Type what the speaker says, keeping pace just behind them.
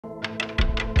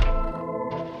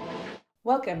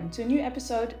Welcome to a new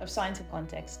episode of Science in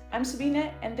Context. I'm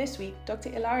Sabine, and this week Dr.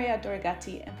 Ilaria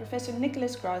Dorigatti and Professor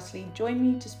Nicholas Grassley join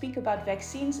me to speak about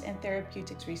vaccines and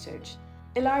therapeutics research.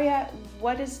 Ilaria,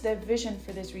 what is the vision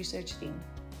for this research team?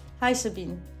 Hi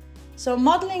Sabine. So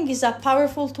modeling is a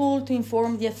powerful tool to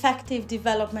inform the effective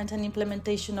development and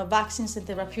implementation of vaccines and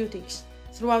therapeutics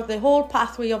throughout the whole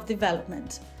pathway of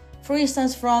development. For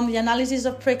instance, from the analysis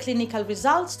of preclinical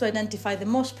results to identify the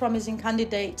most promising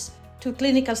candidates, to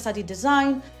clinical study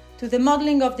design, to the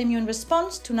modeling of the immune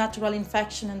response to natural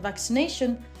infection and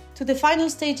vaccination, to the final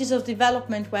stages of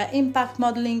development where impact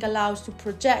modeling allows to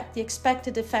project the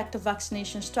expected effect of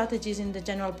vaccination strategies in the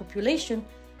general population,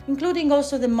 including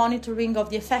also the monitoring of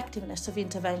the effectiveness of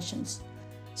interventions.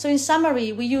 So in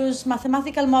summary, we use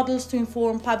mathematical models to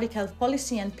inform public health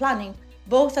policy and planning,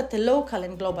 both at the local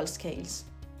and global scales.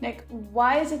 Nick,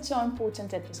 why is it so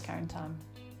important at this current time?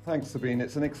 Thanks, Sabine.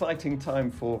 It's an exciting time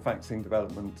for vaccine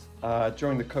development.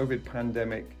 During the COVID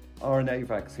pandemic, RNA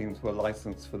vaccines were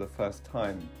licensed for the first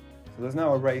time. So there's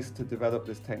now a race to develop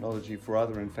this technology for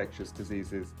other infectious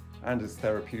diseases and as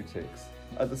therapeutics.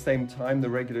 At the same time,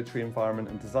 the regulatory environment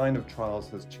and design of trials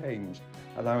has changed,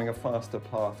 allowing a faster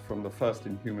path from the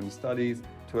first-in-human studies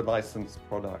to a licensed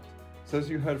product. So as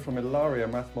you heard from Ilaria,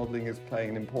 math modeling is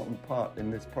playing an important part in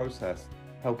this process,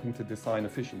 helping to design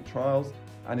efficient trials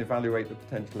and evaluate the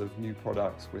potential of new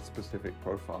products with specific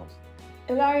profiles.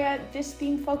 Ilaria, this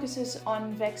theme focuses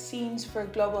on vaccines for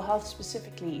global health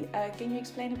specifically. Can you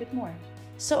explain a bit more?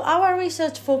 So our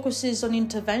research focuses on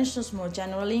interventions more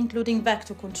generally, including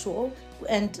vector control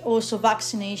and also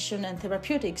vaccination and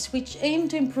therapeutics, which aim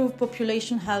to improve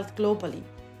population health globally.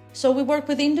 So we work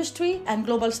with industry and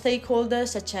global stakeholders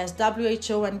such as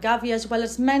WHO and Gavi, as well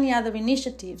as many other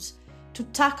initiatives, to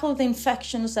tackle the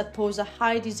infections that pose a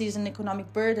high disease and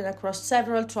economic burden across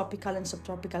several tropical and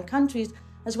subtropical countries,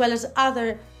 as well as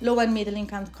other low and middle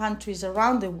income countries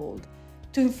around the world,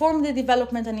 to inform the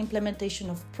development and implementation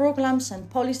of programs and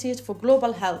policies for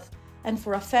global health and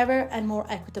for a fairer and more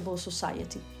equitable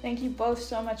society. Thank you both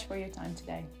so much for your time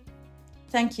today.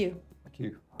 Thank you. Thank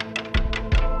you.